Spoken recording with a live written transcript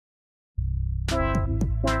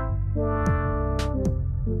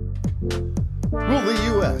Will the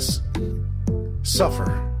U.S.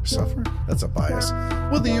 suffer? Suffer? That's a bias.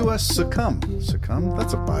 Will the U.S. succumb? Succumb?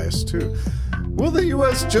 That's a bias too. Will the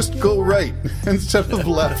U.S. just go right instead of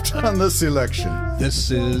left on this election?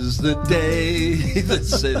 This is the day.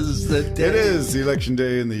 This is the day. It is Election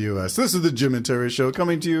Day in the U.S. This is the Jim and Terry Show,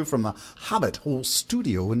 coming to you from the Hobbit Hole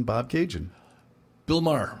Studio in Bob Cajun. Bill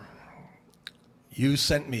Maher, you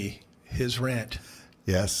sent me his rant.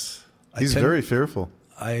 Yes. He's very fearful.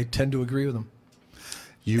 I tend to agree with him.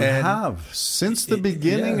 You have. Since the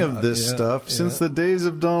beginning of this stuff, since the days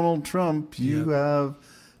of Donald Trump, you have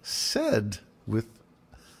said with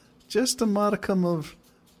just a modicum of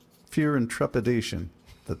fear and trepidation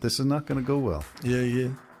that this is not going to go well. Yeah.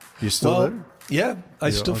 You still there? Yeah,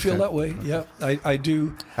 I still feel that way. Yeah, I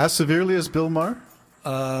do. As severely as Bill Maher?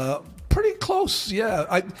 Pretty close,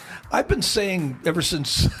 yeah. I've been saying ever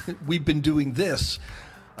since we've been doing this,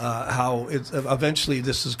 how eventually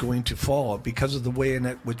this is going to fall because of the way in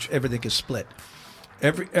which everything is split.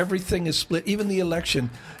 Everything is split, even the election.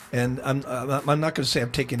 And I'm not going to say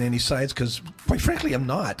I'm taking any sides because, quite frankly, I'm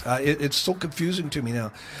not. It's so confusing to me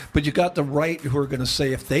now. But you got the right who are going to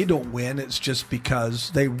say if they don't win, it's just because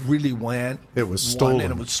they really won. It was stolen.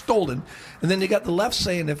 And it was stolen. And then you got the left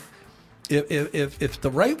saying if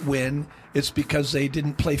the right win, it's because they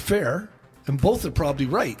didn't play fair. And both are probably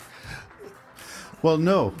right. Well,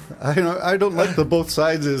 no. I don't like the both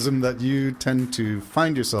sidesism that you tend to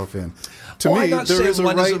find yourself in. To me, there is a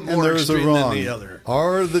right and there is a wrong.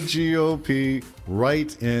 Are the GOP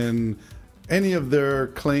right in any of their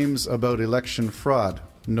claims about election fraud?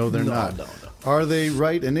 No, they're not. No. Are they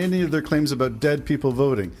right in any of their claims about dead people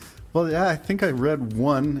voting? Well, yeah, I think I read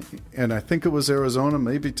one, and I think it was Arizona,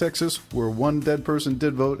 maybe Texas, where one dead person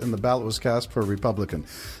did vote and the ballot was cast for a Republican.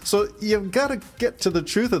 So you've got to get to the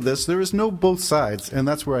truth of this. There is no both sides, and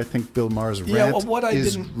that's where I think Bill Maher's rant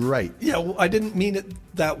is right. Yeah, well, I didn't mean it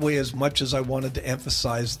that way as much as I wanted to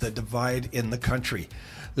emphasize the divide in the country.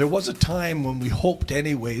 There was a time when we hoped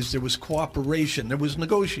anyways there was cooperation, there was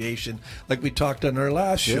negotiation, like we talked on our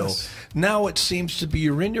last show. Now it seems to be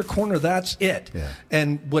you're in your corner, that's it. Yeah.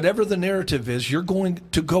 And whatever the narrative is, you're going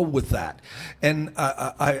to go with that. And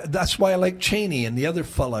that's why I like Cheney and the other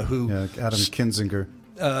fella who... Adam Kinzinger.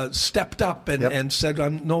 Stepped up and said,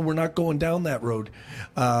 no, we're not going down that road.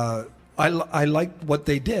 I liked what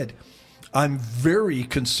they did. I'm very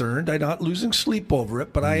concerned. I'm not losing sleep over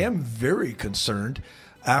it, but I am very concerned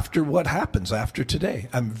after what happens after today.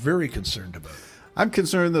 I'm very concerned about it. I'm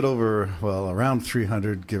concerned that around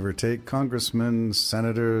 300, give or take, congressmen,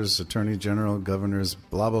 senators, attorney general, governors,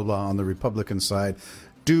 blah, blah, blah, on the Republican side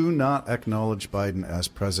do not acknowledge Biden as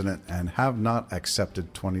president and have not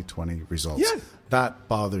accepted 2020 results. Yeah. That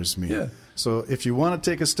bothers me. Yeah. So if you want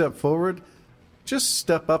to take a step forward, just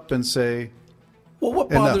step up and say, well,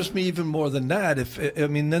 what bothers me even more than that,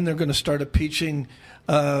 then they're going to start impeaching.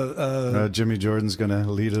 Jimmy Jordan's going to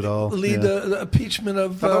lead it all. The impeachment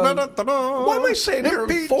of. Why am I saying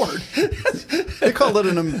Harry Ford? They call it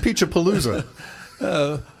an impeach-a-palooza.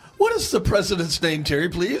 What is the president's name, Terry?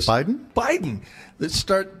 Please. Biden. Let's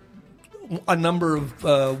start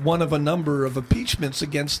one of a number of impeachments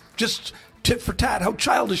against just tit for tat. How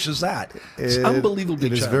childish is that? It's unbelievably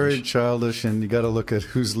childish. It is very childish, and you got to look at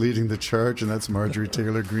who's leading the charge, and that's Marjorie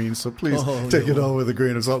Taylor Greene. So please take it all with a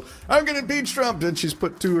grain of salt. I'm going to impeach Trump, and she's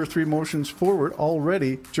put 2 or 3 motions forward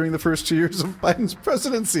already during the first 2 years of Biden's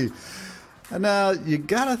presidency. And now you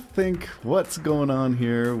got to think what's going on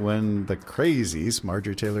here when the crazies,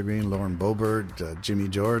 Marjorie Taylor Greene, Lauren Boebert, Jimmy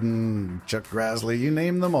Jordan, Chuck Grassley, you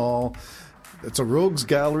name them all. It's a rogues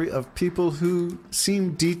gallery of people who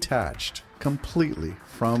seem detached completely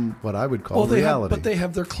from what I would call reality. But they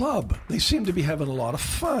have their club. They seem to be having a lot of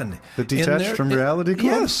fun. The detached from reality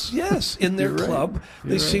club? Yes. In their club,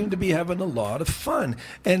 they seem to be having a lot of fun.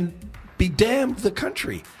 And be damned the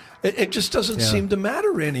country. It just doesn't seem to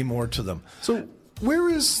matter anymore to them. So where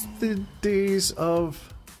is the days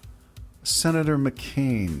of Senator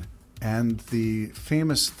McCain and the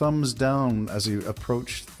famous thumbs down as he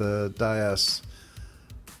approached the dais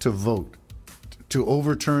to vote, to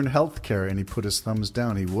overturn health care, and he put his thumbs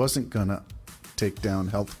down? He wasn't going to take down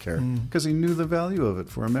health care because he knew the value of it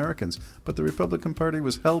for Americans. But the Republican Party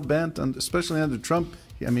was hell-bent, especially under Trump.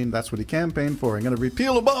 That's what he campaigned for. I'm going to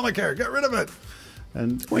repeal Obamacare, get rid of it.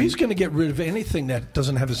 He's going to get rid of anything that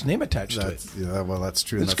doesn't have his name attached to it. Yeah, well, that's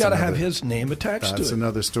true. It's got to have his name attached to it. That's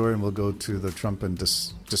another story, and we'll go to the Trump and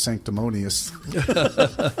DeSanctimonious.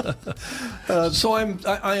 So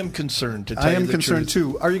I am concerned, to tell you the truth. I am concerned,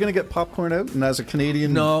 too. Are you going to get popcorn out and as a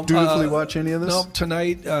Canadian dutifully watch any of this? No,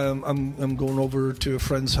 tonight I'm going over to a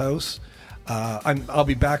friend's house. I'll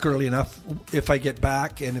be back early enough if I get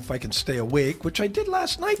back and if I can stay awake, which I did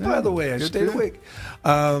last night, by the way. I stayed awake.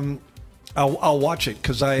 I'll watch it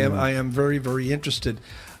because I am very, very interested.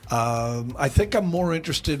 I think I'm more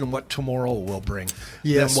interested in what tomorrow will bring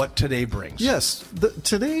than what today brings. Yes.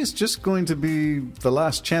 Today is just going to be the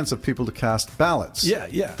last chance of people to cast ballots.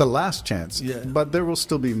 Yeah. The last chance. Yeah. But there will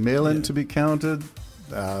still be mail-in to be counted.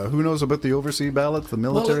 Who knows about the overseas ballots, the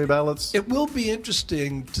military ballots? It will be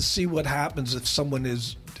interesting to see what happens if someone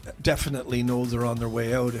is definitely know they're on their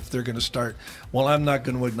way out, if they're going to start, well, I'm not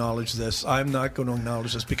going to acknowledge this. I'm not going to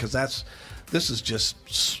acknowledge this because this is just,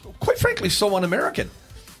 quite frankly, so un-American.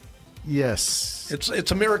 Yes.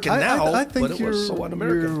 It's American now, I think but it was so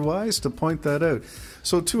un-American. You're wise to point that out.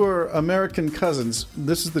 So to our American cousins,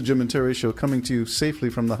 this is the Jim and Terry Show coming to you safely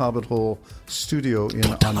from the Hobbit Hole studio in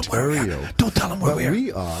Ontario. Don't tell them where we are.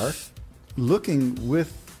 We are looking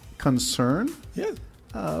with concern. Yeah.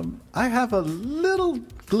 I have a little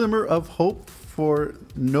glimmer of hope for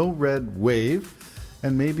no red wave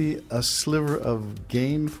and maybe a sliver of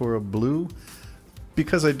gain for a blue,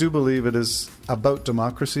 because I do believe it is about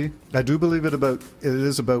democracy. I do believe it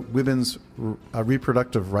is about women's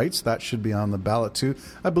reproductive rights. That should be on the ballot too.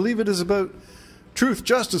 I believe it is about truth,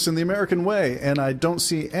 justice, and the American way. And I don't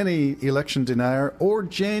see any election denier or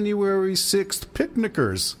January 6th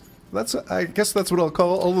picnickers. I guess that's what I'll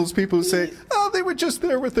call all those people who say, oh, they were just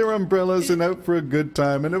there with their umbrellas and out for a good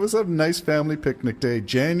time, and it was a nice family picnic day.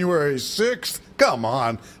 January 6th? Come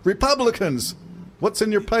on. Republicans, what's in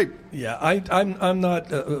your pipe? Yeah, I'm not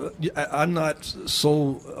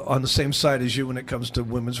so on the same side as you when it comes to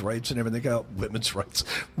women's rights and everything. Women's rights,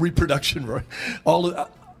 reproduction rights,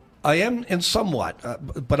 I am in somewhat,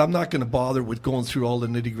 but I'm not going to bother with going through all the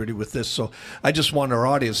nitty-gritty with this. So I just want our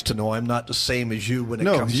audience to know I'm not the same as you when it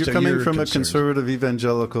comes to your No, you're coming from concerns. a conservative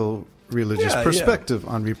evangelical religious perspective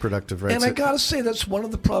on reproductive rights. And I got to say, that's one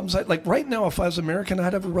of the problems. Like right now, if I was American,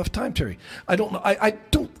 I'd have a rough time, Terry. I don't know. I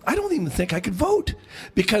don't even think I could vote,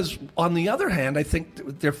 because on the other hand, I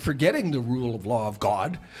think they're forgetting the rule of law of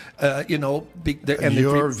God. And your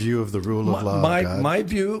view of the rule of law of God. My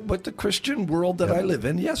view, but the Christian world that I live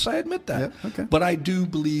in, yes, I admit that. Yep, okay. But I do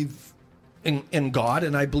believe in God,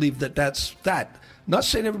 and I believe that's that. Not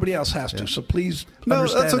saying everybody else has to, so please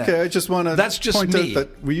understand that's okay. that. I just want to point out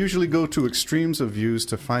that we usually go to extremes of views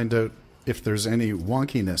to find out if there's any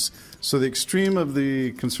wonkiness. So the extreme of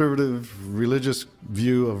the conservative religious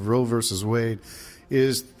view of Roe versus Wade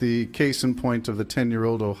is the case in point of the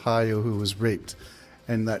 10-year-old Ohio who was raped.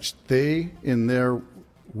 And that they, in their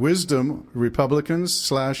wisdom,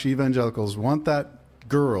 Republicans/evangelicals, want that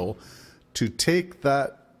girl to take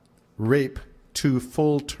that rape to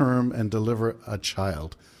full term and deliver a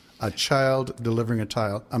child. A child delivering a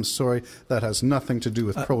child. I'm sorry, that has nothing to do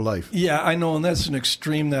with pro-life. Yeah, I know, and that's an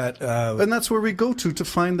extreme that... and that's where we go to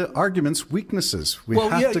find the argument's weaknesses. We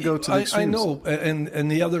have to go to the extremes. I know, and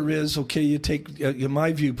the other is, okay, you take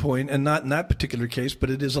my viewpoint, and not in that particular case, but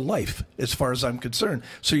it is a life, as far as I'm concerned.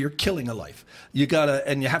 So you're killing a life. You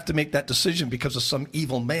have to make that decision because of some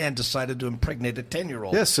evil man decided to impregnate a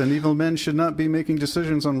 10-year-old. Yes, and evil men should not be making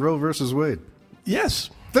decisions on Roe versus Wade. Yes.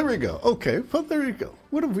 There we go. Okay. Well, there you go.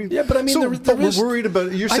 What have we? Yeah, but I mean, we're worried about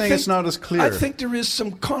it. You're saying it's not as clear. I think there is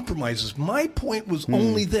some compromises. My point was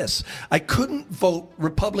only this: I couldn't vote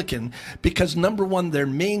Republican because, number one, their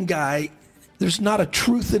main guy, there's not a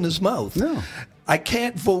truth in his mouth. No. I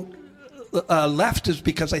can't vote leftist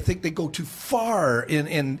because I think they go too far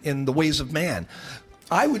in the ways of man.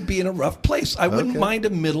 I would be in a rough place. I wouldn't mind a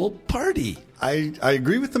middle party. I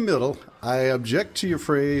agree with the middle. I object to your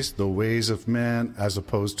phrase, the ways of man, as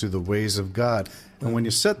opposed to the ways of God. And when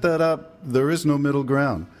you set that up, there is no middle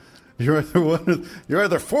ground. You're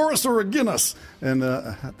either for us or against us, and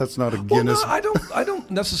that's not a Guinness. Well, no, I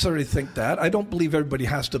don't necessarily think that. I don't believe everybody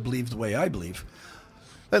has to believe the way I believe.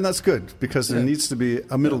 And that's good, because there needs to be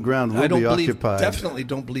a middle ground will be occupied. Definitely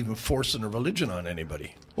don't believe in forcing a religion on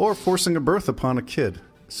anybody. Or forcing a birth upon a kid.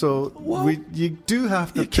 So you do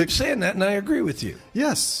have to keep saying that, and I agree with you.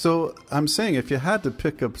 Yes. So I'm saying if you had to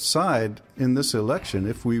pick a side in this election,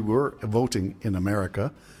 if we were voting in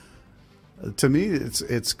America, to me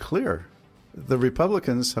it's clear. The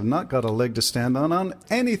Republicans have not got a leg to stand on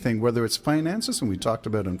anything, whether it's finances, and we talked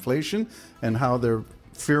about inflation and how they're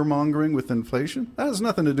fear-mongering with inflation. That has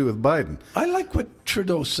nothing to do with Biden. I like what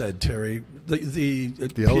Trudeau said, Terry, the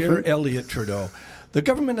Pierre Elliott Trudeau. The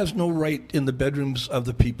government has no right in the bedrooms of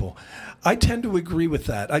the people. I tend to agree with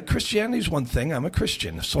that. Christianity is one thing. I'm a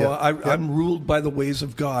Christian, so I'm ruled by the ways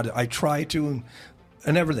of God. I try to,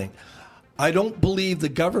 and everything. I don't believe the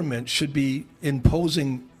government should be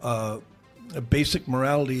imposing a basic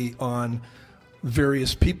morality on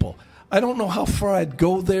various people. I don't know how far I'd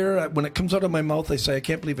go there. When it comes out of my mouth, I say, I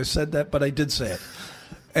can't believe I said that, but I did say it.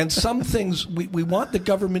 And some things, we want the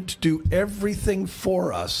government to do everything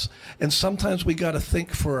for us, and sometimes we got to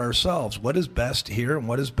think for ourselves. What is best here and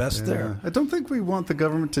what is best there? I don't think we want the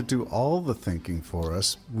government to do all the thinking for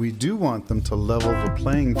us. We do want them to level the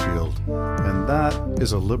playing field, and that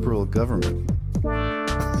is a liberal government.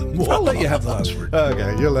 I'll let you have the last word.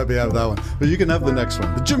 Okay, you'll let me have that one. But you can have the next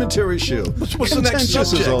one. The Jim and Terry Show. What's the next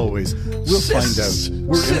subject? As always. We'll find out.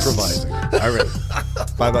 We're improvising. All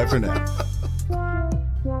right. Bye-bye for now.